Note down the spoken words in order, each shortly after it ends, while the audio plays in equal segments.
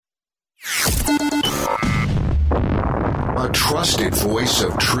a trusted voice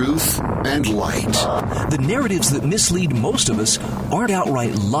of truth and light. The narratives that mislead most of us aren't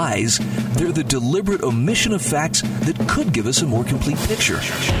outright lies. They're the deliberate omission of facts that could give us a more complete picture.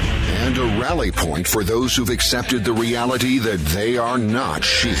 And a rally point for those who've accepted the reality that they are not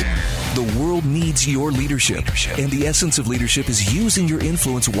sheep. The world needs your leadership, and the essence of leadership is using your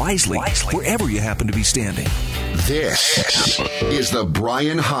influence wisely wherever you happen to be standing. This is The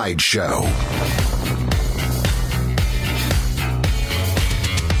Brian Hyde Show.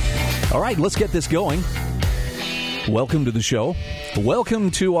 All right, let's get this going. Welcome to the show. Welcome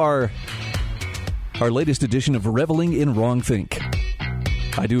to our latest edition of Reveling in Wrong Think.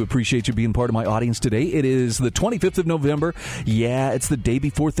 I do appreciate you being part of my audience today. It is the 25th of November. Yeah, it's the day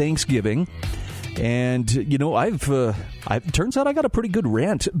before Thanksgiving. And, you know, turns out I got a pretty good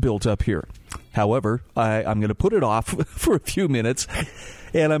rant built up here. However, I'm going to put it off for a few minutes.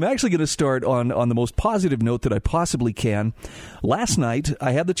 And I'm actually going to start on the most positive note that I possibly can. Last night,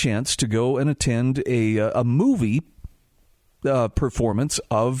 I had the chance to go and attend a movie performance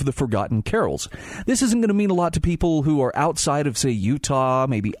of The Forgotten Carols. This isn't going to mean a lot to people who are outside of, say, Utah,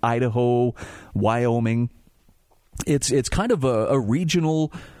 maybe Idaho, Wyoming. It's kind of a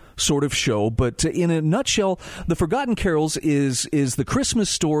regional sort of show, but in a nutshell, The Forgotten Carols is the Christmas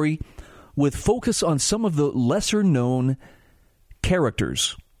story with focus on some of the lesser-known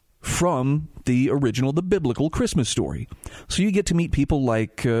characters from the biblical Christmas story. So you get to meet people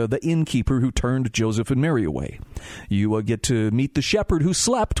like the innkeeper who turned Joseph and Mary away. You get to meet the shepherd who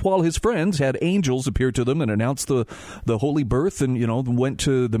slept while his friends had angels appear to them and announce the holy birth, and went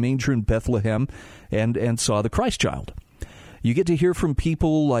to the manger in Bethlehem and saw the Christ child. You get to hear from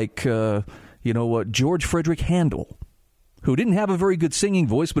people like George Frederick Handel, who didn't have a very good singing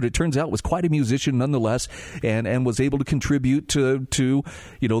voice, but it turns out was quite a musician nonetheless, and was able to contribute to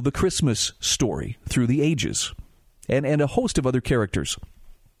the Christmas story through the ages, and a host of other characters.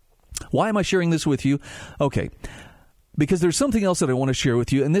 Why am I sharing this with you? Okay, because there's something else that I want to share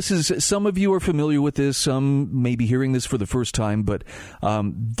with you, and this is, some of you are familiar with this, some may be hearing this for the first time, but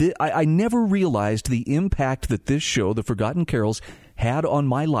I never realized the impact that this show, The Forgotten Carols, had on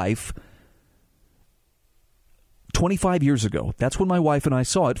my life 25 years ago. That's when my wife and I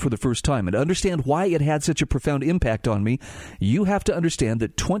saw it for the first time. And to understand why it had such a profound impact on me, you have to understand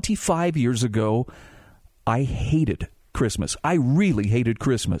that 25 years ago, I hated Christmas. I really hated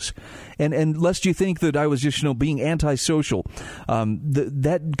Christmas. And lest you think that I was just, being antisocial,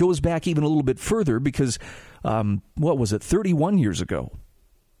 that goes back even a little bit further because, 31 years ago,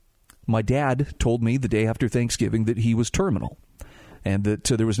 my dad told me the day after Thanksgiving that he was terminal and that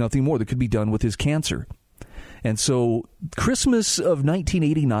there was nothing more that could be done with his cancer. And so Christmas of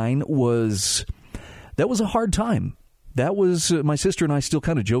 1989 was a hard time. That was, my sister and I still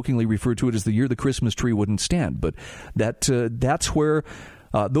kind of jokingly refer to it as the year the Christmas tree wouldn't stand. But that's where,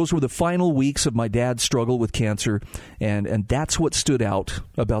 those were the final weeks of my dad's struggle with cancer. And that's what stood out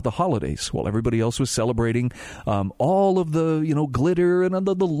about the holidays. While everybody else was celebrating all of the, glitter and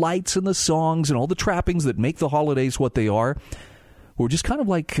the lights and the songs and all the trappings that make the holidays what they are, we're just kind of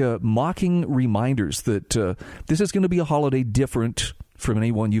like mocking reminders that this is going to be a holiday different from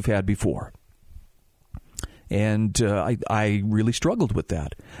any one you've had before. And I really struggled with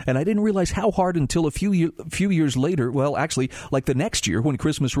that. And I didn't realize how hard until a few years later, well, actually, like the next year when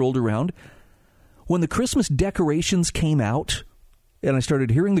Christmas rolled around, when the Christmas decorations came out and I started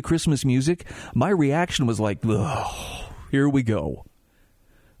hearing the Christmas music, my reaction was like, oh, here we go.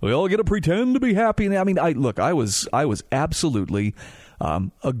 We all get to pretend to be happy. I mean, I was absolutely a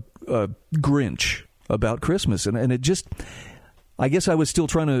Grinch about Christmas, and it just, I guess I was still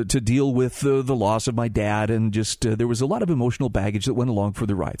trying to deal with the loss of my dad, and just there was a lot of emotional baggage that went along for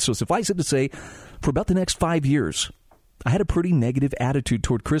the ride. So suffice it to say, for about the next 5 years, I had a pretty negative attitude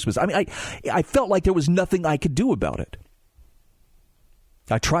toward Christmas. I mean, I felt like there was nothing I could do about it.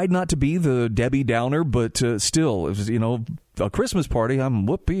 I tried not to be the Debbie Downer, but still, it was, a Christmas party. I'm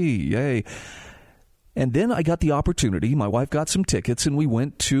whoopee, yay. And then I got the opportunity. My wife got some tickets, and we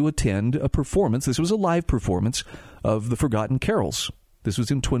went to attend a performance. This was a live performance of The Forgotten Carols. This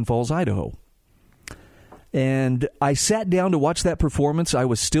was in Twin Falls, Idaho. And I sat down to watch that performance. I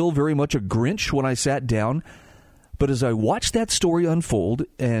was still very much a Grinch when I sat down. But as I watched that story unfold,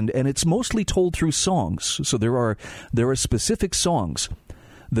 and it's mostly told through songs, so there are specific songs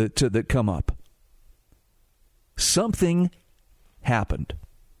that come up. Something happened.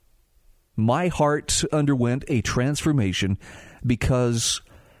 My heart underwent a transformation because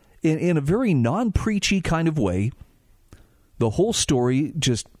in a very non-preachy kind of way, the whole story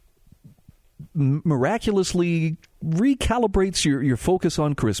just miraculously recalibrates your focus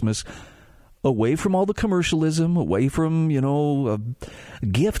on Christmas away from all the commercialism, away from,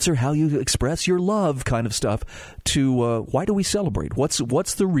 gifts or how you express your love kind of stuff, to why do we celebrate?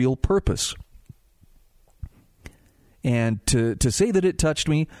 What's the real purpose? And to say that it touched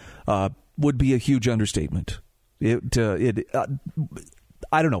me would be a huge understatement.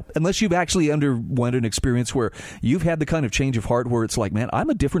 I don't know, unless you've actually underwent an experience where you've had the kind of change of heart where it's like, man, I'm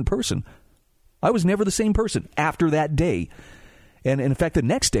a different person. I was never the same person after that day. And in fact, the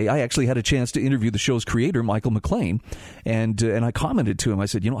next day, I actually had a chance to interview the show's creator, Michael McLean, and I commented to him. I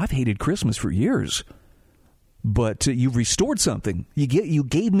said, I've hated Christmas for years, but you've restored something. You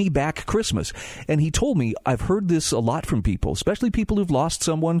gave me back Christmas. And he told me, I've heard this a lot from people, especially people who've lost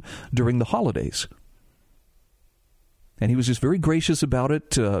someone during the holidays. And he was just very gracious about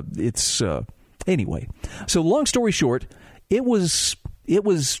it. Anyway. So long story short, it was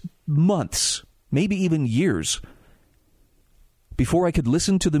months, maybe even years, before I could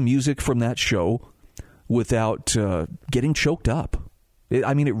listen to the music from that show without getting choked up. It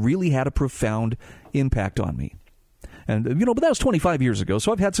really had a profound impact on me. And, but that was 25 years ago,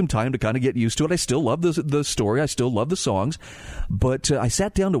 so I've had some time to kind of get used to it. I still love the story. I still love the songs. But I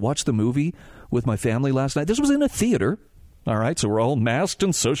sat down to watch the movie with my family last night. This was in a theater. All right, so we're all masked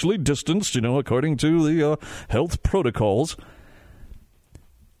and socially distanced, according to the health protocols.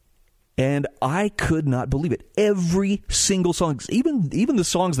 And I could not believe it. Every single song, even the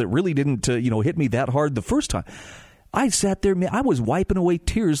songs that really didn't, hit me that hard the first time, I sat there, I was wiping away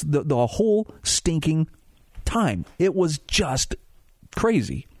tears the whole stinking time. It was just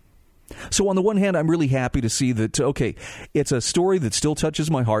crazy. So on the one hand, I'm really happy to see that, okay, it's a story that still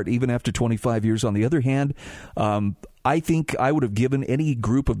touches my heart even after 25 years. On the other hand, I think I would have given any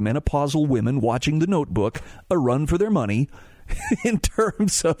group of menopausal women watching The Notebook a run for their money in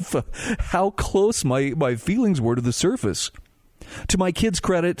terms of how close my feelings were to the surface. To my kids'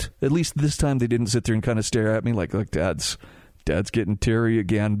 credit, at least this time they didn't sit there and kind of stare at me like Dad's getting teary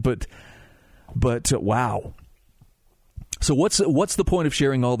again. But wow. So what's the point of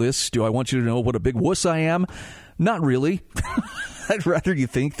sharing all this? Do I want you to know what a big wuss I am? Not really. I'd rather you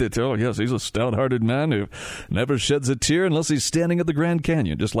think that, oh, yes, he's a stout-hearted man who never sheds a tear unless he's standing at the Grand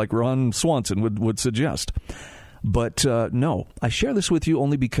Canyon, just like Ron Swanson would suggest. But no, I share this with you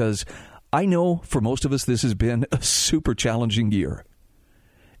only because I know for most of us this has been a super challenging year.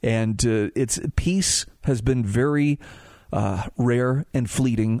 And its peace has been very rare and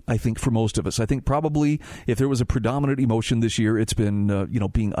fleeting, I think, for most of us. I think probably if there was a predominant emotion this year, it's been,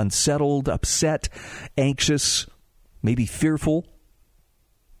 being unsettled, upset, anxious, maybe fearful.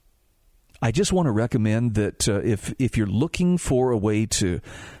 I just want to recommend that if you're looking for a way to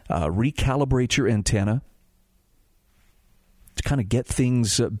recalibrate your antenna, to kind of get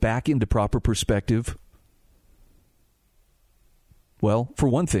things back into proper perspective, well, for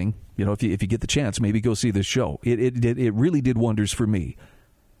one thing, if you get the chance, maybe go see this show. It really did wonders for me.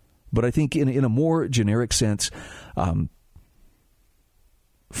 But I think in a more generic sense,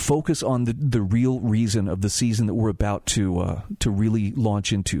 focus on the real reason of the season that we're about to really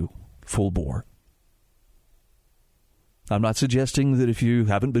launch into full bore. I'm not suggesting that if you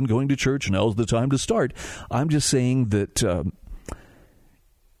haven't been going to church, now's the time to start. I'm just saying that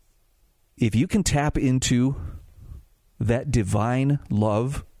if you can tap into that divine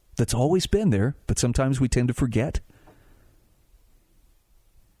love that's always been there, but sometimes we tend to forget,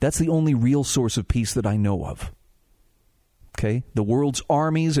 that's the only real source of peace that I know of. Okay? The world's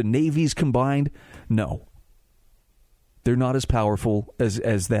armies and navies combined, no. They're not as powerful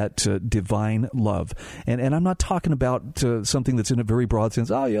as that divine love. And I'm not talking about something that's in a very broad sense.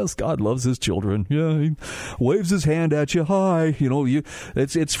 Oh, yes, God loves his children. Yeah, he waves his hand at you. Hi.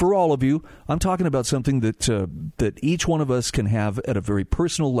 It's for all of you. I'm talking about something that each one of us can have at a very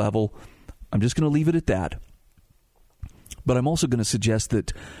personal level. I'm just going to leave it at that. But I'm also going to suggest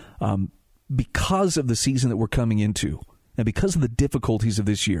that because of the season that we're coming into, and because of the difficulties of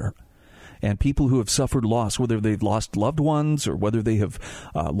this year, and people who have suffered loss, whether they've lost loved ones or whether they have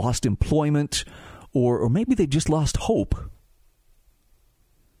lost employment or maybe they just lost hope,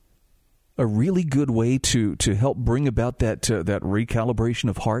 a really good way to help bring about that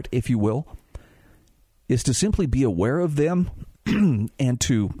recalibration of heart, if you will, is to simply be aware of them and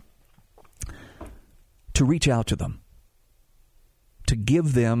to reach out to them, to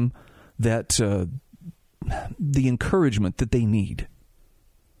give them that the encouragement that they need.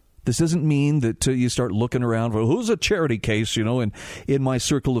 This doesn't mean that you start looking around for who's a charity case, in my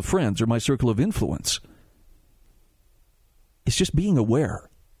circle of friends or my circle of influence. It's just being aware.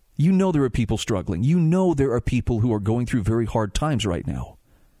 There are people struggling. There are people who are going through very hard times right now.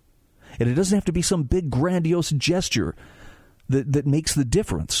 And it doesn't have to be some big grandiose gesture that makes the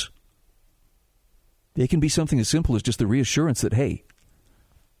difference. It can be something as simple as just the reassurance that, hey,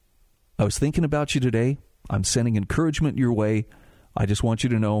 I was thinking about you today. I'm sending encouragement your way. I just want you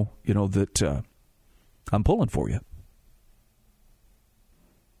to know, that I'm pulling for you.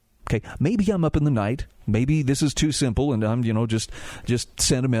 Okay, maybe I'm up in the night. Maybe this is too simple, and I'm, just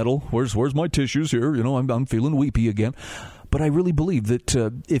sentimental. Where's my tissues here? I'm feeling weepy again. But I really believe that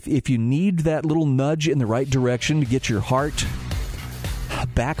if you need that little nudge in the right direction to get your heart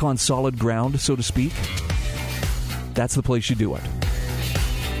back on solid ground, so to speak, that's the place you do it.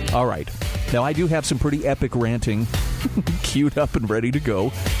 All right. Now, I do have some pretty epic ranting queued up and ready to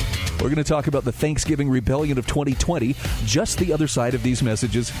go. We're going to talk about the Thanksgiving rebellion of 2020, just the other side of these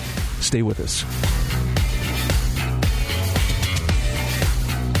messages. Stay with us.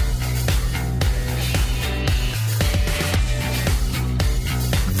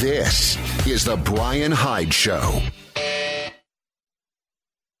 This is the Brian Hyde Show.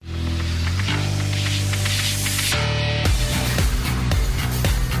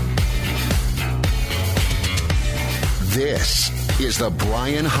 This is the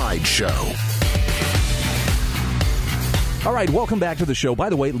Brian Hyde Show. All right, welcome back to the show. By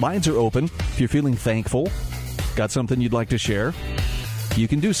the way, lines are open. If you're feeling thankful, got something you'd like to share, you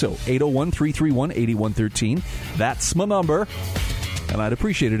can do so. 801-331-8113. That's my number, and I'd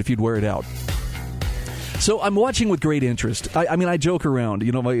appreciate it if you'd wear it out. So I'm watching with great interest. I joke around.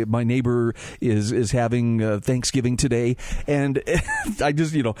 My neighbor is having Thanksgiving today, and I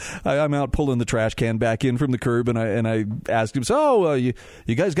just, I'm out pulling the trash can back in from the curb, and I asked him, so you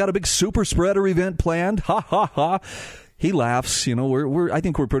guys got a big super spreader event planned? Ha ha ha. He laughs. I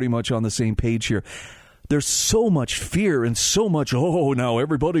think we're pretty much on the same page here. There's so much fear and so much, now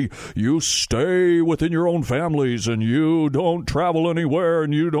everybody, you stay within your own families and you don't travel anywhere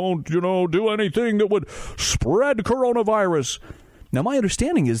and you don't, do anything that would spread coronavirus. Now, my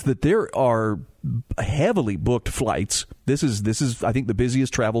understanding is that there are heavily booked flights. This is, I think, the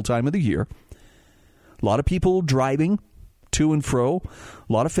busiest travel time of the year. A lot of people driving to and fro.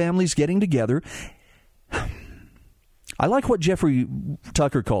 A lot of families getting together. I like what Jeffrey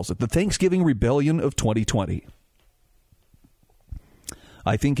Tucker calls it, the Thanksgiving rebellion of 2020.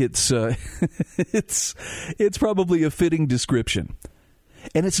 I think it's probably a fitting description.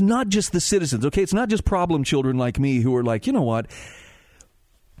 And it's not just the citizens, okay? It's not just problem children like me who are like, you know what?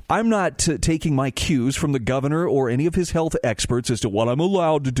 I'm not taking my cues from the governor or any of his health experts as to what I'm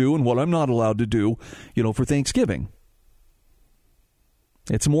allowed to do and what I'm not allowed to do, for Thanksgiving.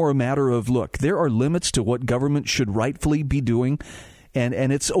 It's more a matter of, look, there are limits to what government should rightfully be doing, and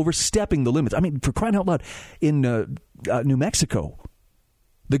it's overstepping the limits. I mean, for crying out loud, in New Mexico,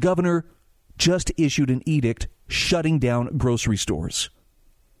 the governor just issued an edict shutting down grocery stores.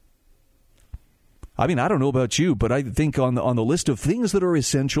 I mean, I don't know about you, but I think on the list of things that are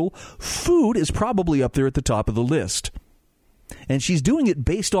essential, food is probably up there at the top of the list. And she's doing it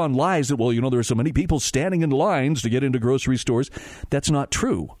based on lies that, there are so many people standing in lines to get into grocery stores. That's not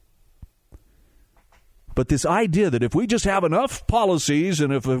true. But this idea that if we just have enough policies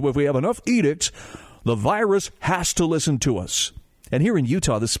and if we have enough edicts, the virus has to listen to us. And here in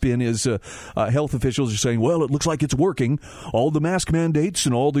Utah, the spin is health officials are saying, well, it looks like it's working. All the mask mandates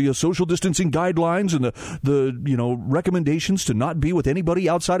and all the social distancing guidelines and the recommendations to not be with anybody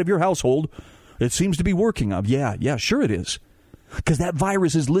outside of your household, it seems to be working. Yeah, sure it is. Because that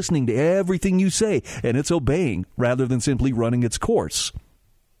virus is listening to everything you say, and it's obeying rather than simply running its course.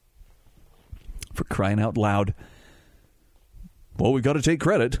 For crying out loud. Well, we've got to take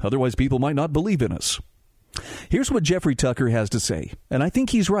credit, otherwise people might not believe in us. Here's what Jeffrey Tucker has to say, and I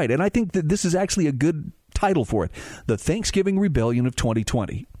think he's right, and I think that this is actually a good title for it, The Thanksgiving Rebellion of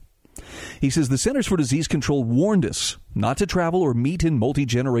 2020. He says the Centers for Disease Control warned us not to travel or meet in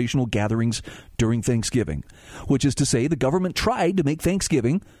multi-generational gatherings during Thanksgiving, which is to say the government tried to make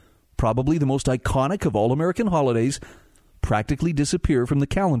Thanksgiving, probably the most iconic of all American holidays, practically disappear from the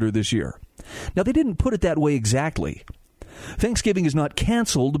calendar this year. Now, they didn't put it that way exactly. Thanksgiving is not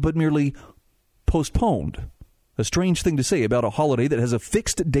canceled, but merely postponed. A strange thing to say about a holiday that has a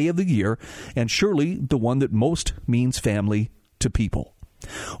fixed day of the year, and surely the one that most means family to people.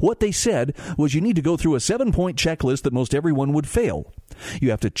 What they said was you need to go through a 7-point checklist that most everyone would fail.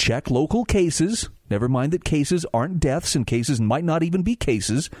 You have to check local cases, never mind that cases aren't deaths and cases might not even be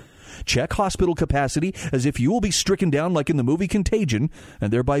cases. Check hospital capacity as if you will be stricken down like in the movie Contagion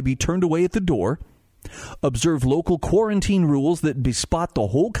and thereby be turned away at the door. Observe local quarantine rules that bespot the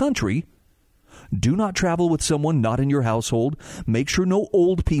whole country. Do not travel with someone not in your household. Make sure no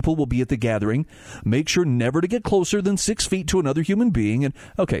old people will be at the gathering. Make sure never to get closer than 6 feet to another human being. And,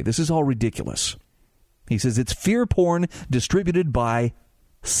 okay, this is all ridiculous. He says it's fear porn distributed by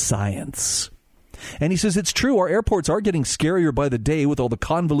science. And he says it's true, our airports are getting scarier by the day with all the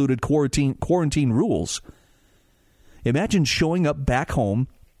convoluted quarantine rules. Imagine showing up back home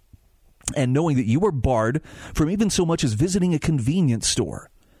and knowing that you are barred from even so much as visiting a convenience store.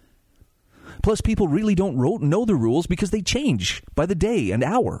 Plus, people really don't know the rules because they change by the day and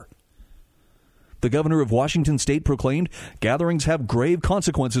hour. The governor of Washington state proclaimed gatherings have grave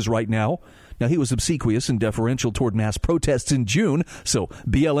consequences right now. Now, he was obsequious and deferential toward mass protests in June, so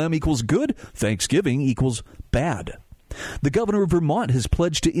BLM equals good, Thanksgiving equals bad. The governor of Vermont has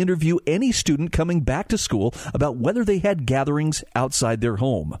pledged to interview any student coming back to school about whether they had gatherings outside their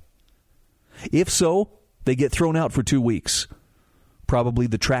home. If so, they get thrown out for 2 weeks. Probably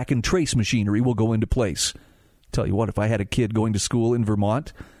the track and trace machinery will go into place. Tell you what, if I had a kid going to school in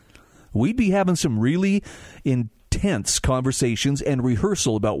Vermont, we'd be having some really intense conversations and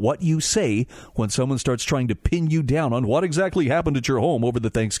rehearsal about what you say when someone starts trying to pin you down on what exactly happened at your home over the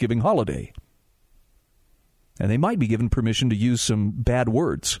Thanksgiving holiday. And they might be given permission to use some bad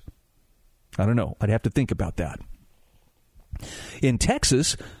words. I don't know. I'd have to think about that. In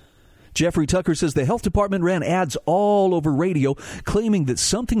Texas, Jeffrey Tucker says the health department ran ads all over radio claiming that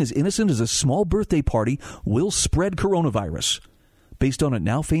something as innocent as a small birthday party will spread coronavirus, based on a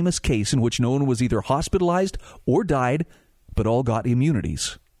now famous case in which no one was either hospitalized or died, but all got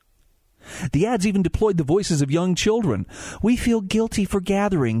immunities. The ads even deployed the voices of young children. We feel guilty for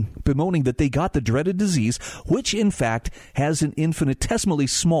gathering, bemoaning that they got the dreaded disease, which in fact has an infinitesimally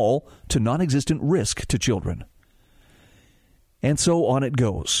small to non-existent risk to children. And so on it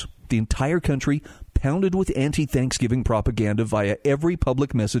goes. The entire country pounded with anti-Thanksgiving propaganda via every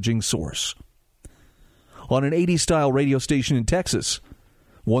public messaging source. On an 80s-style radio station in Texas,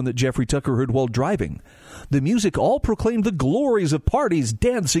 one that Jeffrey Tucker heard while driving, the music all proclaimed the glories of parties,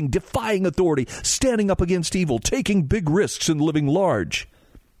 dancing, defying authority, standing up against evil, taking big risks, and living large.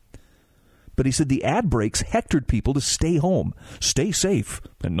 But he said the ad breaks hectored people to stay home, stay safe,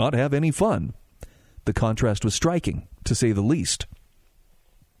 and not have any fun. The contrast was striking, to say the least.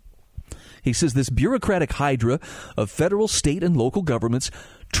 He says this bureaucratic hydra of federal, state, and local governments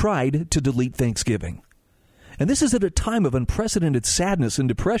tried to delete Thanksgiving. And this is at a time of unprecedented sadness and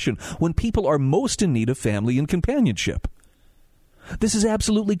depression when people are most in need of family and companionship. This is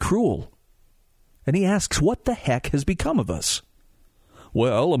absolutely cruel. And he asks, what the heck has become of us?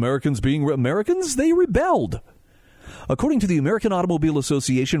 Well, Americans being Americans, they rebelled. According to the American Automobile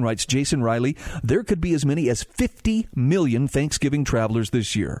Association, writes Jason Riley, there could be as many as 50 million Thanksgiving travelers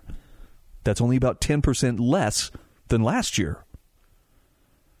this year. That's only about 10% less than last year.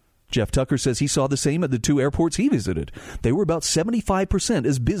 Jeff Tucker says he saw the same at the 2 airports he visited. They were about 75%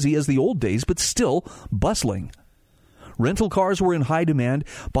 as busy as the old days, but still bustling. Rental cars were in high demand.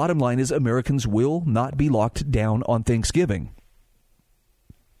 Bottom line is Americans will not be locked down on Thanksgiving.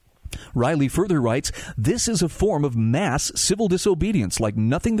 Riley further writes, this is a form of mass civil disobedience like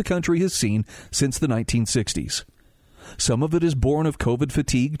nothing the country has seen since the 1960s. Some of it is born of COVID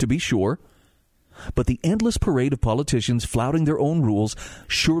fatigue, to be sure. But the endless parade of politicians flouting their own rules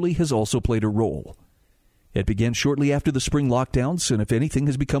surely has also played a role. It began shortly after the spring lockdowns, and if anything,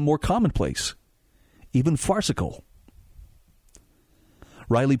 has become more commonplace, even farcical.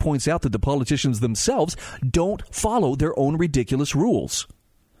 Riley points out that the politicians themselves don't follow their own ridiculous rules.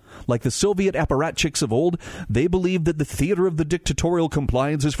 Like the Soviet apparatchiks of old, they believe that the theater of the dictatorial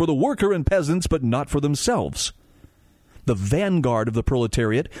compliance is for the worker and peasants, but not for themselves. The vanguard of the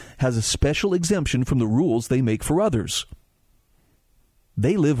proletariat has a special exemption from the rules they make for others.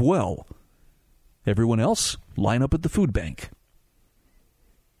 They live well. Everyone else, line up at the food bank.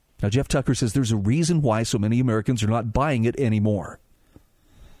 Now, Jeff Tucker says there's a reason why so many Americans are not buying it anymore.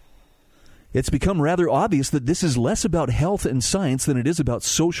 It's become rather obvious that this is less about health and science than it is about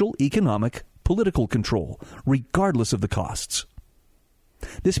social, economic, political control, regardless of the costs.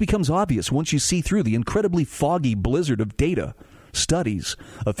 This becomes obvious once you see through the incredibly foggy blizzard of data, studies,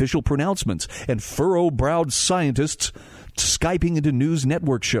 official pronouncements, and furrow-browed scientists Skyping into news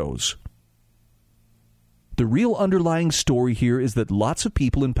network shows. The real underlying story here is that lots of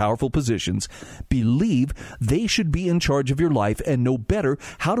people in powerful positions believe they should be in charge of your life and know better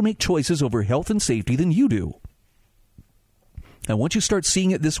how to make choices over health and safety than you do. And once you start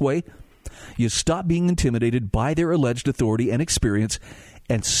seeing it this way, you stop being intimidated by their alleged authority and experience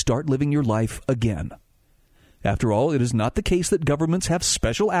and start living your life again. After all, it is not the case that governments have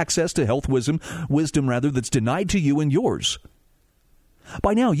special access to health wisdom that's denied to you and yours.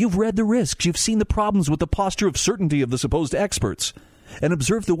 By now, you've read the risks, you've seen the problems with the posture of certainty of the supposed experts, and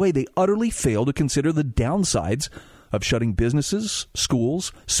observed the way they utterly fail to consider the downsides of shutting businesses,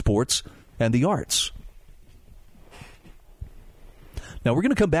 schools, sports, and the arts. Now, we're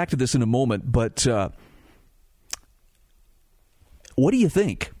going to come back to this in a moment, but what do you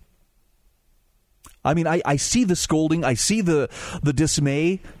think? I mean, I see the scolding. I see the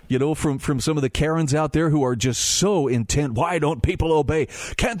dismay, from some of the Karens out there who are just so intent. Why don't people obey?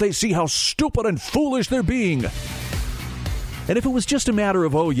 Can't they see how stupid and foolish they're being? And if it was just a matter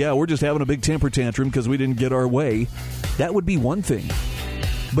of, we're just having a big temper tantrum because we didn't get our way, that would be one thing.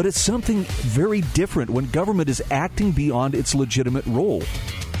 But it's something very different when government is acting beyond its legitimate role.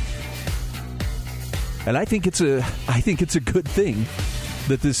 And I think it's a good thing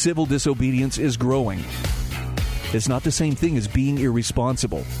that this civil disobedience is growing. It's not the same thing as being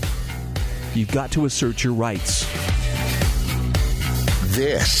irresponsible. You've got to assert your rights.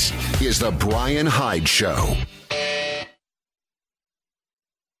 This is the Brian Hyde Show.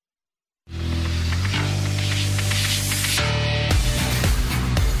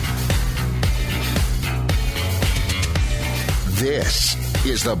 This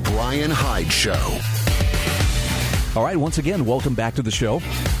is the Brian Hyde Show. All right, once again, welcome back to the show.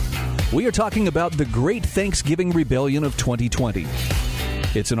 We are talking about the Great Thanksgiving Rebellion of 2020.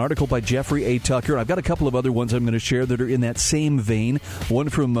 It's an article by Jeffrey A. Tucker. I've got a couple of other ones I'm going to share that are in that same vein. One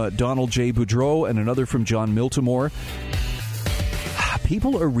from Donald J. Boudreau and another from John Miltimore.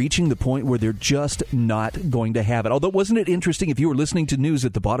 People are reaching the point where they're just not going to have it. Although, wasn't it interesting if you were listening to news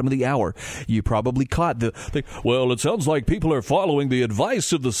at the bottom of the hour, you probably caught the well, it sounds like people are following the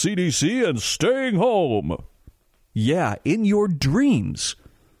advice of the CDC and staying home. Yeah, in your dreams.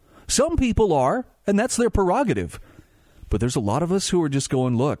 Some people are, and that's their prerogative. But there's a lot of us who are just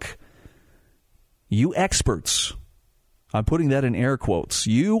going, look, you experts, I'm putting that in air quotes,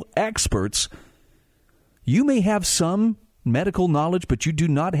 you experts, you may have some medical knowledge, but you do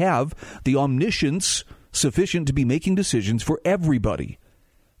not have the omniscience sufficient to be making decisions for everybody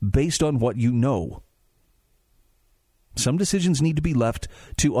based on what you know. Some decisions need to be left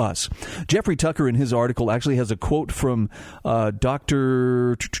to us. Jeffrey Tucker, in his article, actually has a quote from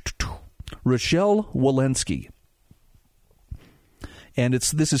Dr. Rochelle Walensky. And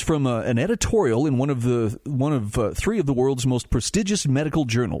this is from an editorial in one of three of the world's most prestigious medical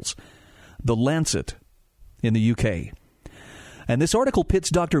journals, The Lancet in the UK. And this article pits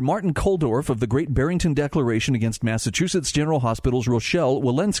Dr. Martin Kulldorff of the Great Barrington Declaration against Massachusetts General Hospital's Rochelle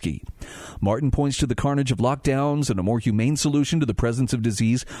Walensky. Martin points to the carnage of lockdowns and a more humane solution to the presence of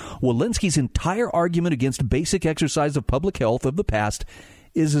disease. Walensky's entire argument against basic exercise of public health of the past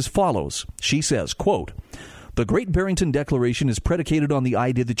is as follows. She says, quote, "The Great Barrington Declaration is predicated on the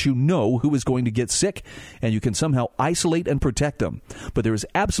idea that you know who is going to get sick and you can somehow isolate and protect them. But there is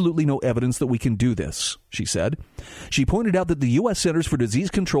absolutely no evidence that we can do this," she said. She pointed out that the U.S. Centers for Disease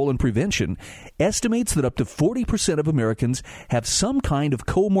Control and Prevention estimates that up to 40% of Americans have some kind of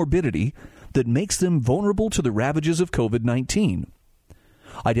comorbidity that makes them vulnerable to the ravages of COVID-19.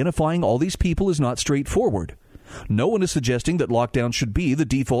 Identifying all these people is not straightforward. No one is suggesting that lockdown should be the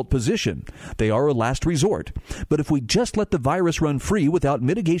default position. They are a last resort. But if we just let the virus run free without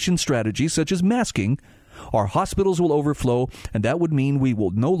mitigation strategies such as masking, our hospitals will overflow, and that would mean we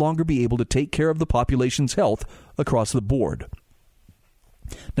will no longer be able to take care of the population's health across the board.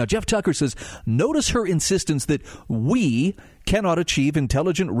 Now, Jeff Tucker says, notice her insistence that we cannot achieve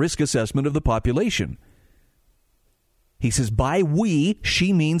intelligent risk assessment of the population. He says, by we,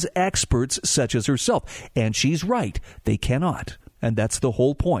 she means experts such as herself. And she's right. They cannot. And that's the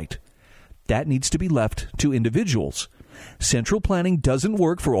whole point. That needs to be left to individuals. Central planning doesn't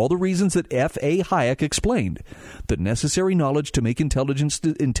work for all the reasons that F.A. Hayek explained. The necessary knowledge to make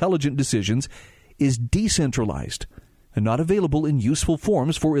intelligent decisions is decentralized and not available in useful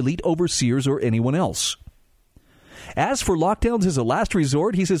forms for elite overseers or anyone else. As for lockdowns as a last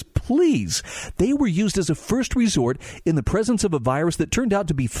resort, he says, please, they were used as a first resort in the presence of a virus that turned out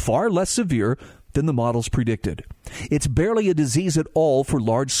to be far less severe than the models predicted. It's barely a disease at all for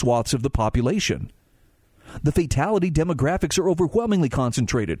large swaths of the population. The fatality demographics are overwhelmingly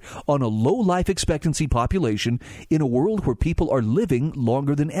concentrated on a low life expectancy population in a world where people are living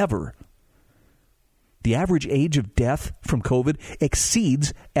longer than ever. The average age of death from COVID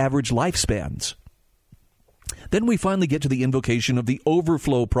exceeds average lifespans. Then we finally get to the invocation of the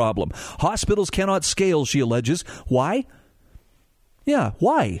overflow problem. Hospitals cannot scale, she alleges. Why? Yeah,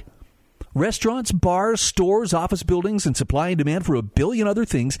 why? Restaurants, bars, stores, office buildings, and supply and demand for a billion other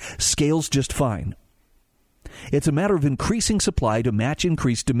things scales just fine. It's a matter of increasing supply to match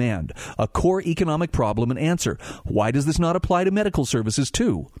increased demand, a core economic problem and answer. Why does this not apply to medical services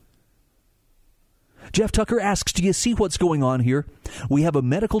too? Jeff Tucker asks, do you see what's going on here? We have a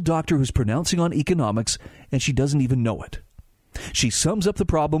medical doctor who's pronouncing on economics, and she doesn't even know it. She sums up the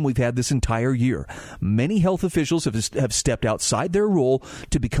problem we've had this entire year. Many health officials have stepped outside their role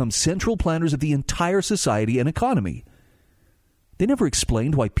to become central planners of the entire society and economy. They never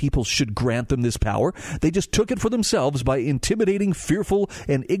explained why people should grant them this power. They just took it for themselves by intimidating fearful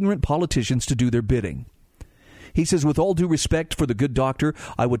and ignorant politicians to do their bidding. He says, with all due respect for the good doctor,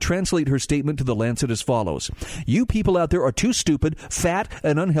 I would translate her statement to The Lancet as follows. You people out there are too stupid, fat,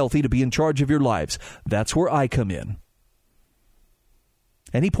 and unhealthy to be in charge of your lives. That's where I come in.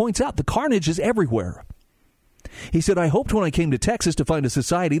 And he points out the carnage is everywhere. He said, I hoped when I came to Texas to find a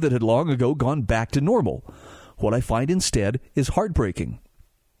society that had long ago gone back to normal. What I find instead is heartbreaking.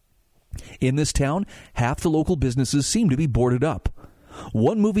 In this town, half the local businesses seem to be boarded up.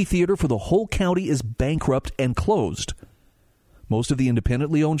 One movie theater for the whole county is bankrupt and closed. Most of the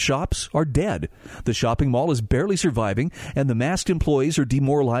independently owned shops are dead. The shopping mall is barely surviving, and the masked employees are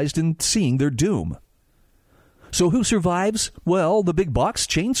demoralized and seeing their doom. So who survives? Well, the big box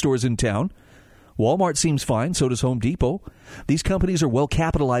chain stores in town. Walmart seems fine, so does Home Depot. These companies are well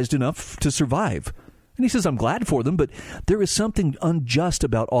capitalized enough to survive. And he says, I'm glad for them, but there is something unjust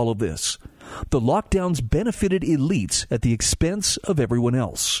about all of this. The lockdowns benefited elites at the expense of everyone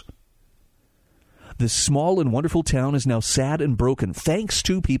else. This small and wonderful town is now sad and broken, thanks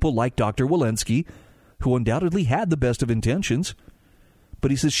to people like Dr. Walensky, who undoubtedly had the best of intentions.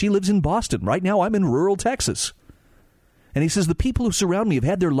 But he says, she lives in Boston. Right now, I'm in rural Texas. And he says, the people who surround me have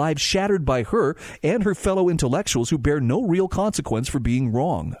had their lives shattered by her and her fellow intellectuals who bear no real consequence for being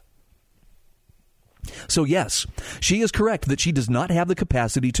wrong. So yes, she is correct that she does not have the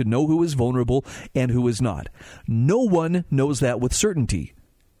capacity to know who is vulnerable and who is not. No one knows that with certainty.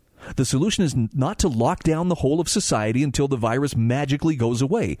 The solution is not to lock down the whole of society until the virus magically goes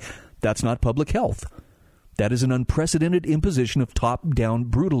away. That's not public health. That is an unprecedented imposition of top-down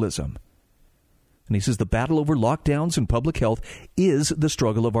brutalism. And he says the battle over lockdowns and public health is the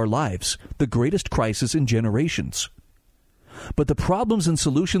struggle of our lives, the greatest crisis in generations. But the problems and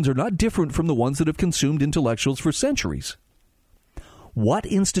solutions are not different from the ones that have consumed intellectuals for centuries. What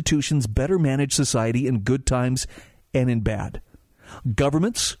institutions better manage society in good times and in bad?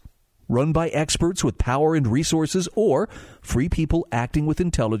 Governments run by experts with power and resources, or free people acting with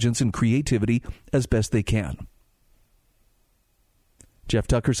intelligence and creativity as best they can? Jeff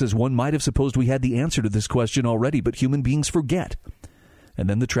Tucker says one might have supposed we had the answer to this question already, but human beings forget. And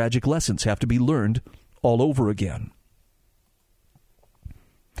then the tragic lessons have to be learned all over again.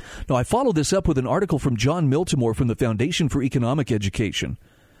 Now, I follow this up with an article from John Miltimore from the Foundation for Economic Education.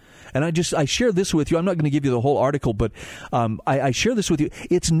 And I share this with you. I'm not going to give you the whole article, but I share this with you.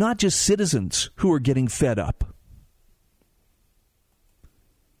 It's not just citizens who are getting fed up.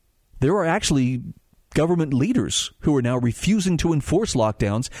 There are actually government leaders who are now refusing to enforce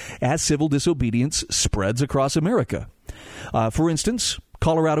lockdowns as civil disobedience spreads across America. For instance,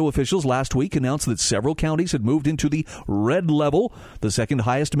 Colorado officials last week announced that several counties had moved into the red level, the second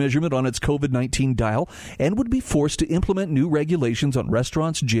highest measurement on its COVID-19 dial, and would be forced to implement new regulations on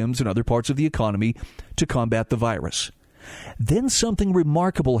restaurants, gyms, and other parts of the economy to combat the virus. Then something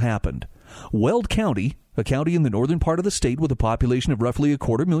remarkable happened. Weld County, a county in the northern part of the state with a population of roughly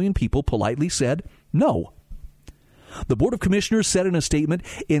 250,000 people, politely said no. The Board of Commissioners said in a statement,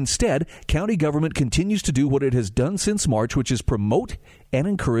 instead, county government continues to do what it has done since March, which is promote and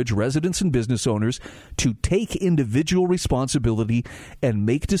encourage residents and business owners to take individual responsibility and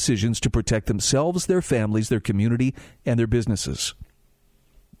make decisions to protect themselves, their families, their community, and their businesses.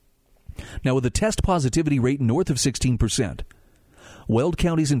 Now, with a test positivity rate north of 16%, Weld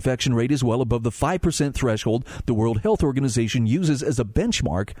County's infection rate is well above the 5% threshold the World Health Organization uses as a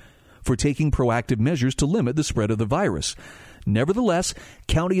benchmark for taking proactive measures to limit the spread of the virus. Nevertheless,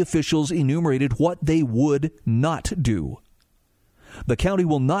 county officials enumerated what they would not do. The county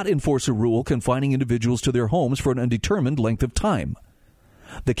will not enforce a rule confining individuals to their homes for an undetermined length of time.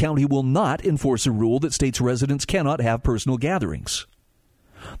 The county will not enforce a rule that states residents cannot have personal gatherings.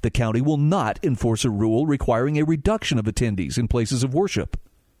 The county will not enforce a rule requiring a reduction of attendees in places of worship.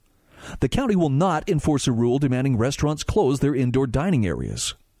 The county will not enforce a rule demanding restaurants close their indoor dining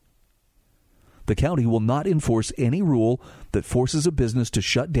areas. The county will not enforce any rule that forces a business to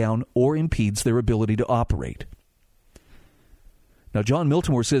shut down or impedes their ability to operate. Now, John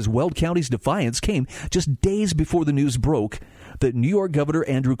Miltimore says Weld County's defiance came just days before the news broke that New York Governor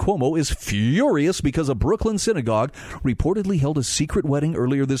Andrew Cuomo is furious because a Brooklyn synagogue reportedly held a secret wedding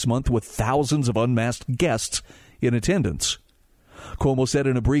earlier this month with thousands of unmasked guests in attendance. Cuomo said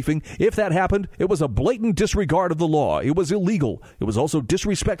in a briefing, if that happened, it was a blatant disregard of the law. It was illegal. It was also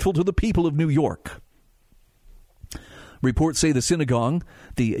disrespectful to the people of New York. Reports say the synagogue,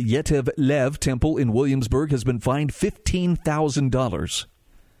 the Yetev Lev Temple in Williamsburg, has been fined $15,000.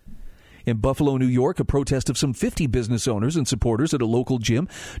 In Buffalo, New York, a protest of some 50 business owners and supporters at a local gym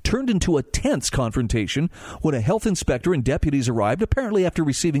turned into a tense confrontation when a health inspector and deputies arrived, apparently after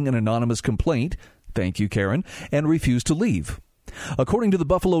receiving an anonymous complaint, thank you, Karen, and refused to leave. According to the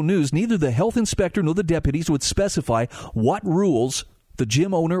Buffalo News, neither the health inspector nor the deputies would specify what rules the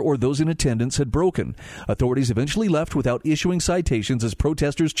gym owner or those in attendance had broken. Authorities eventually left without issuing citations as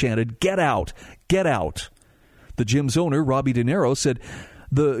protesters chanted, "Get out! Get out!" The gym's owner, Robbie De Niro, said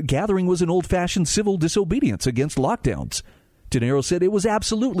the gathering was an old-fashioned civil disobedience against lockdowns. De Niro said it was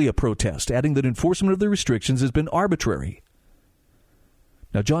absolutely a protest, adding that enforcement of the restrictions has been arbitrary.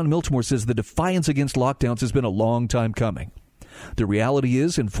 Now, John Miltimore says the defiance against lockdowns has been a long time coming. The reality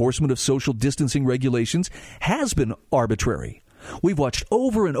is enforcement of social distancing regulations has been arbitrary. We've watched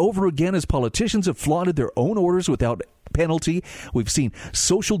over and over again as politicians have flaunted their own orders without penalty. We've seen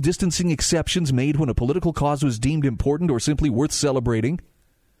social distancing exceptions made when a political cause was deemed important or simply worth celebrating.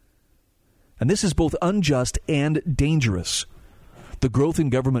 And this is both unjust and dangerous. The growth in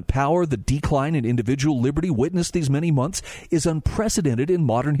government power, the decline in individual liberty witnessed these many months is unprecedented in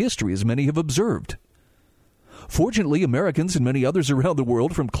modern history, as many have observed. Fortunately, Americans and many others around the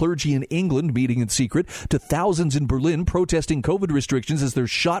world, from clergy in England meeting in secret to thousands in Berlin protesting COVID restrictions as they're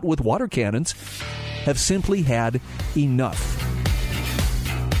shot with water cannons, have simply had enough.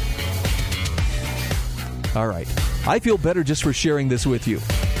 All right. I feel better just for sharing this with you.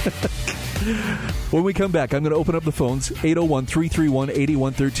 When we come back, I'm going to open up the phones,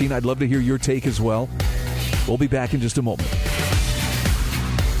 801-331-8113. I'd love to hear your take as well. We'll be back in just a moment.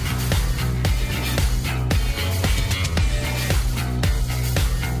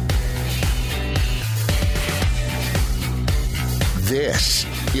 This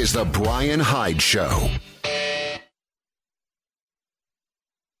is the Brian Hyde Show.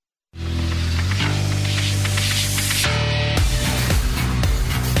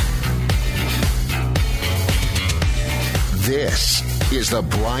 This is the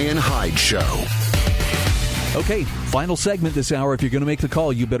Brian Hyde Show. Okay, final segment this hour. If you're going to make the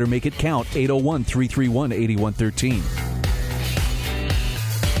call, you better make it count. 801-331-8113.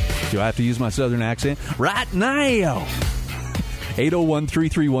 Do I have to use my southern accent? Right now!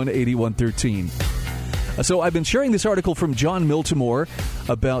 801-331-8113. So I've been sharing this article from John Miltimore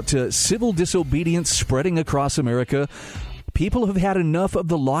about civil disobedience spreading across America. People have had enough of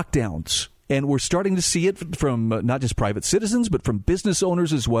the lockdowns. And we're starting to see it from not just private citizens, but from business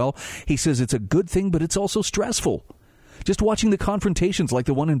owners as well. He says it's a good thing, but it's also stressful. Just watching the confrontations like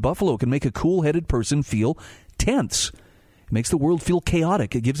the one in Buffalo can make a cool-headed person feel tense. It makes the world feel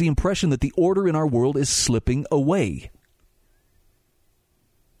chaotic. It gives the impression that the order in our world is slipping away.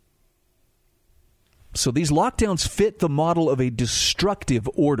 So these lockdowns fit the model of a destructive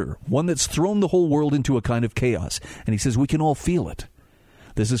order, one that's thrown the whole world into a kind of chaos. And he says we can all feel it.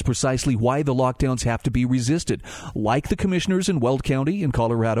 This is precisely why the lockdowns have to be resisted. Like the commissioners in Weld County in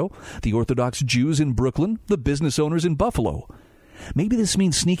Colorado, the Orthodox Jews in Brooklyn, the business owners in Buffalo. Maybe this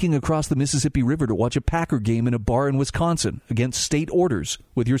means sneaking across the Mississippi River to watch a Packer game in a bar in Wisconsin against state orders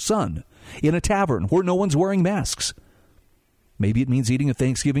with your son, in a tavern where no one's wearing masks. Maybe it means eating a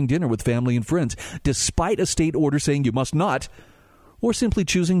Thanksgiving dinner with family and friends, despite a state order saying you must not, or simply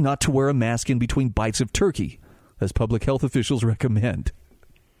choosing not to wear a mask in between bites of turkey, as public health officials recommend.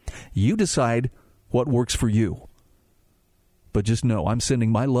 You decide what works for you. But just know I'm sending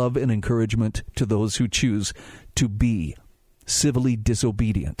my love and encouragement to those who choose to be civilly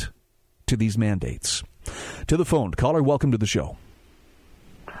disobedient to these mandates. To the phone. Caller, welcome to the show.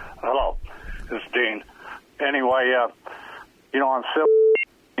 Hello. This is Dean. Anyway, on civil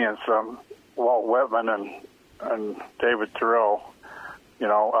disobedience, Walt Whitman and David Thoreau,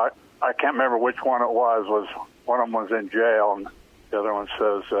 I can't remember which one it was. One of them was in jail, and the other one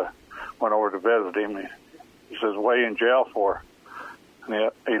says, went over to visit him. He says, "What are you in jail for?"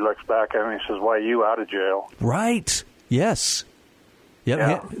 And he looks back at him and he says, "Why are you out of jail?" Right. Yes.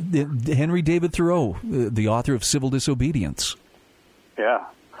 Yep. Yeah. Henry David Thoreau, the author of Civil Disobedience. Yeah.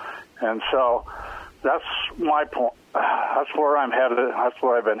 And so that's my point. That's where I'm headed. That's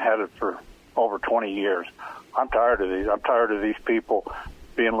where I've been headed for over 20 years. I'm tired of these. I'm tired of these people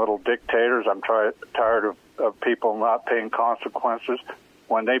being little dictators. I'm tired of people not paying consequences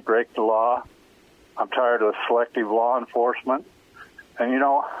when they break the law. I'm tired of selective law enforcement. And,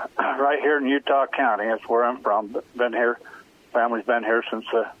 right here in Utah County, that's where I'm from, been here, family's been here since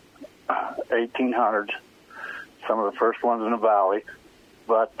the 1800s, some of the first ones in the valley.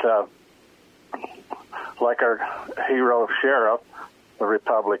 But like our hero sheriff, a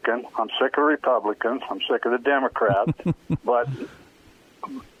Republican. I'm sick of Republicans. I'm sick of the Democrats. But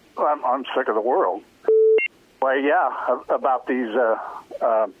I'm sick of the world. Well, yeah, about these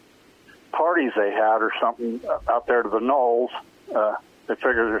parties they had or something out there to the Knolls. They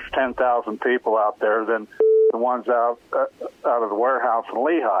figure there's 10,000 people out there than the ones out of the warehouse in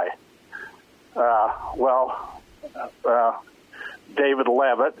Lehigh. David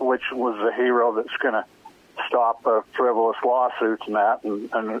Leavitt, which was the hero that's going to stop frivolous lawsuits and that,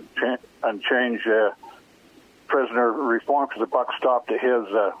 and change prisoner reform, because the buck stopped at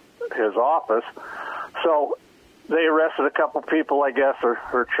his office. So they arrested a couple people, I guess,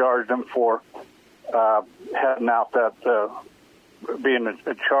 or charged them for heading out that, being in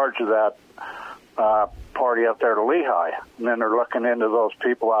charge of that party out there to Lehigh. And then they're looking into those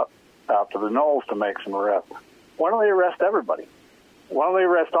people out to the Knolls to make some arrests. Why don't they arrest everybody? Why don't they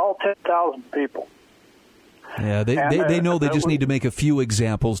arrest all 10,000 people? Yeah, they know they just need to make a few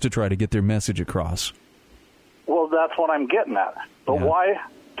examples to try to get their message across. Well, that's what I'm getting at. But why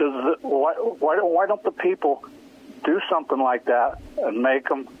don't the people do something like that and make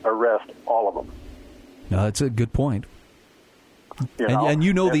them arrest all of them? No, that's a good point. And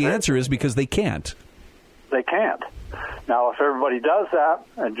you know the answer is because they can't. They can't. Now, if everybody does that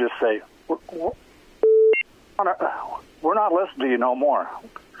and just say, we're not listening to you no more.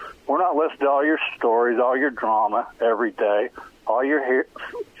 We're not listening to all your stories, all your drama every day, all your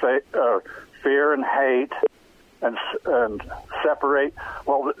fear and hate, and separate.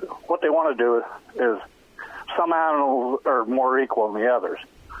 Well, what they want to do is some animals are more equal than the others.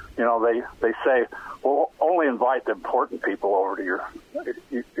 You know, they say, well, only invite the important people over to your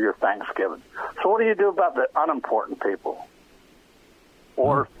Thanksgiving. So what do you do about the unimportant people?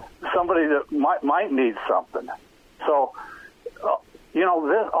 Or somebody that might need something. So,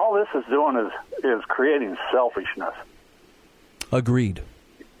 all this is doing is creating selfishness. Agreed.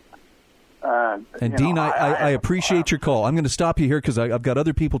 And Dean, I appreciate your call. I'm going to stop you here because I've got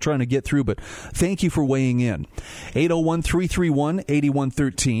other people trying to get through, but thank you for weighing in.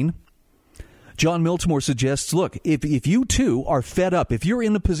 801-331-8113. John Miltimore suggests, look, if you too are fed up, if you're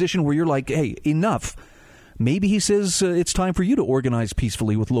in a position where you're like, hey, enough, maybe he says it's time for you to organize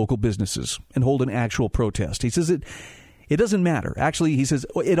peacefully with local businesses and hold an actual protest. He says it doesn't matter. Actually, he says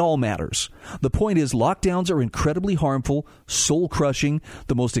it all matters. The point is lockdowns are incredibly harmful, soul-crushing,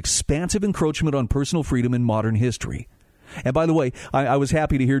 the most expansive encroachment on personal freedom in modern history. And by the way, I was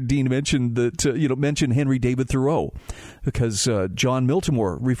happy to hear Dean mention Henry David Thoreau, because John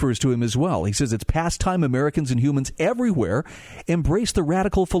Miltimore refers to him as well. He says it's past time Americans and humans everywhere embrace the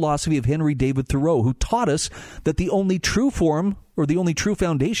radical philosophy of Henry David Thoreau, who taught us that the only true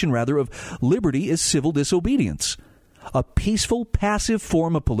foundation of liberty is civil disobedience. A peaceful, passive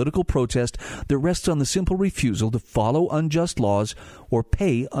form of political protest that rests on the simple refusal to follow unjust laws or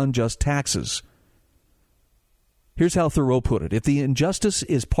pay unjust taxes. Here's how Thoreau put it. If the injustice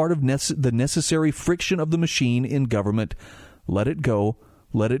is part of the necessary friction of the machine in government, let it go,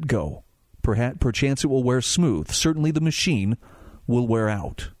 let it go. Perchance it will wear smooth. Certainly the machine will wear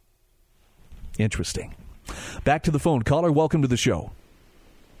out. Interesting. Back to the phone. Caller, welcome to the show.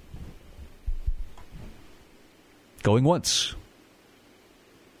 Going once.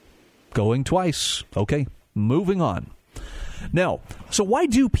 Going twice. Okay, moving on. Now, so why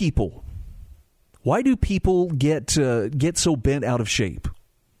do people get so bent out of shape?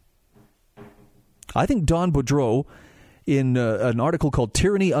 I think Don Boudreau, in an article called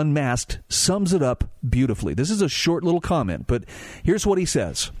Tyranny Unmasked, sums it up beautifully. This is a short little comment, but here's what he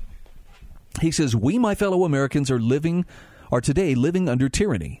says. He says, we, my fellow Americans, are today living under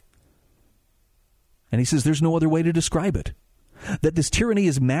tyranny. And he says there's no other way to describe it. That this tyranny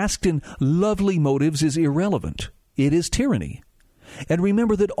is masked in lovely motives is irrelevant. It is tyranny. And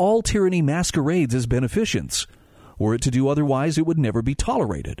remember that all tyranny masquerades as beneficence. Were it to do otherwise, it would never be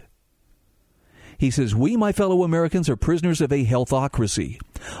tolerated. He says, we, my fellow Americans, are prisoners of a healthocracy.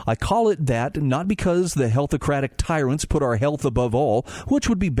 I call it that not because the healthocratic tyrants put our health above all, which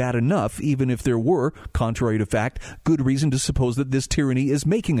would be bad enough even if there were, contrary to fact, good reason to suppose that this tyranny is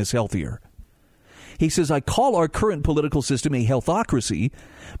making us healthier. He says, I call our current political system a healthocracy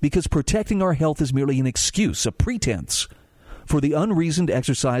because protecting our health is merely an excuse, a pretense, for the unreasoned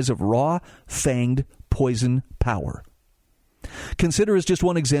exercise of raw, fanged, poison power. Consider as just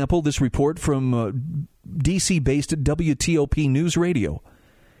one example this report from D.C.-based WTOP News Radio.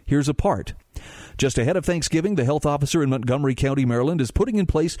 Here's a part. Just ahead of Thanksgiving, the health officer in Montgomery County, Maryland, is putting in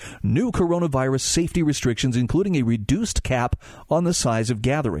place new coronavirus safety restrictions, including a reduced cap on the size of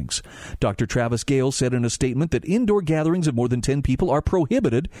gatherings. Dr. Travis Gale said in a statement that indoor gatherings of more than 10 people are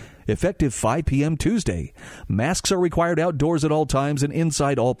prohibited, effective 5 p.m. Tuesday. Masks are required outdoors at all times and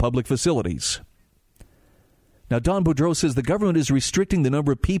inside all public facilities. Now, Don Boudreau says the government is restricting the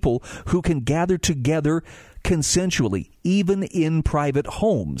number of people who can gather together consensually, even in private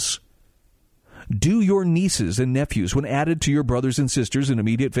homes. Do your nieces and nephews, when added to your brothers and sisters and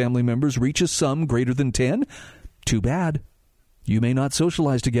immediate family members, reach a sum greater than 10? Too bad. You may not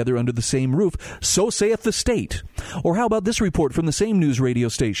socialize together under the same roof. So saith the state. Or how about this report from the same news radio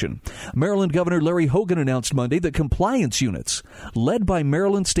station? Maryland Governor Larry Hogan announced Monday that compliance units, led by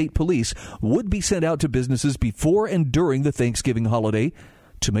Maryland State Police, would be sent out to businesses before and during the Thanksgiving holiday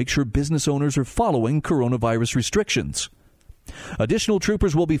to make sure business owners are following coronavirus restrictions. Additional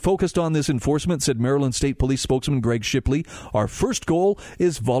troopers will be focused on this enforcement, said Maryland State Police spokesman Greg Shipley. Our first goal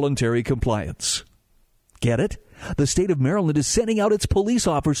is voluntary compliance. Get it? The state of Maryland is sending out its police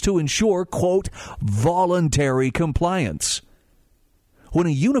officers to ensure, quote, voluntary compliance. When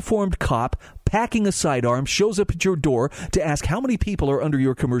a uniformed cop packing a sidearm shows up at your door to ask how many people are under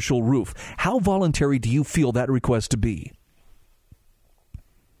your commercial roof, how voluntary do you feel that request to be?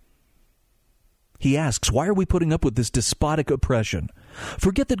 He asks, why are we putting up with this despotic oppression?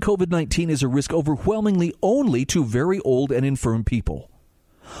 Forget that COVID-19 is a risk overwhelmingly only to very old and infirm people.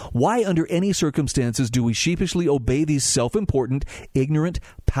 Why, under any circumstances, do we sheepishly obey these self-important, ignorant,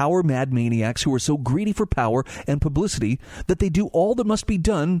 power-mad maniacs who are so greedy for power and publicity that they do all that must be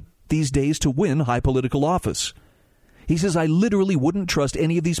done these days to win high political office? He says, I literally wouldn't trust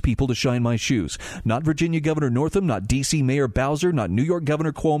any of these people to shine my shoes. Not Virginia Governor Northam, not D.C. Mayor Bowser, not New York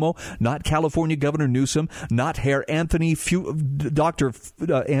Governor Cuomo, not California Governor Newsom, not Dr. Anthony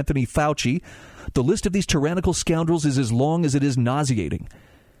Fauci. The list of these tyrannical scoundrels is as long as it is nauseating.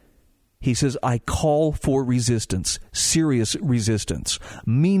 He says, I call for resistance, serious resistance,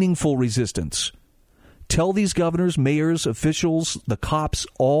 meaningful resistance. Tell these governors, mayors, officials, the cops,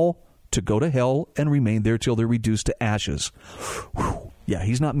 all to go to hell and remain there till they're reduced to ashes. Whew. Yeah,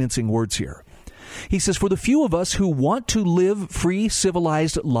 he's not mincing words here. He says, for the few of us who want to live free,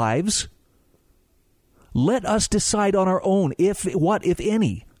 civilized lives, let us decide on our own if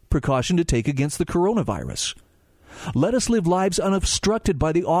any, precaution to take against the coronavirus. Let us live lives unobstructed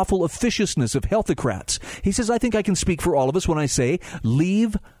by the awful officiousness of healthocrats. He says, I think I can speak for all of us when I say,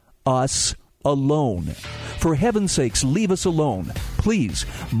 leave us alone. For heaven's sakes, leave us alone. Please,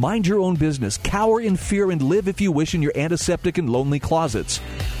 mind your own business, cower in fear, and live, if you wish, in your antiseptic and lonely closets.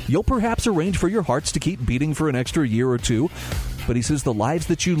 You'll perhaps arrange for your hearts to keep beating for an extra year or two, but he says the lives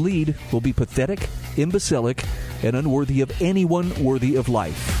that you lead will be pathetic, imbecilic, and unworthy of anyone worthy of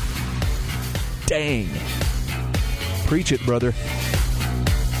life. Dang. Preach it, brother.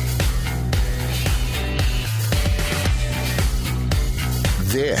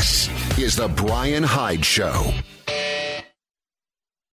 This is the Brian Hyde Show.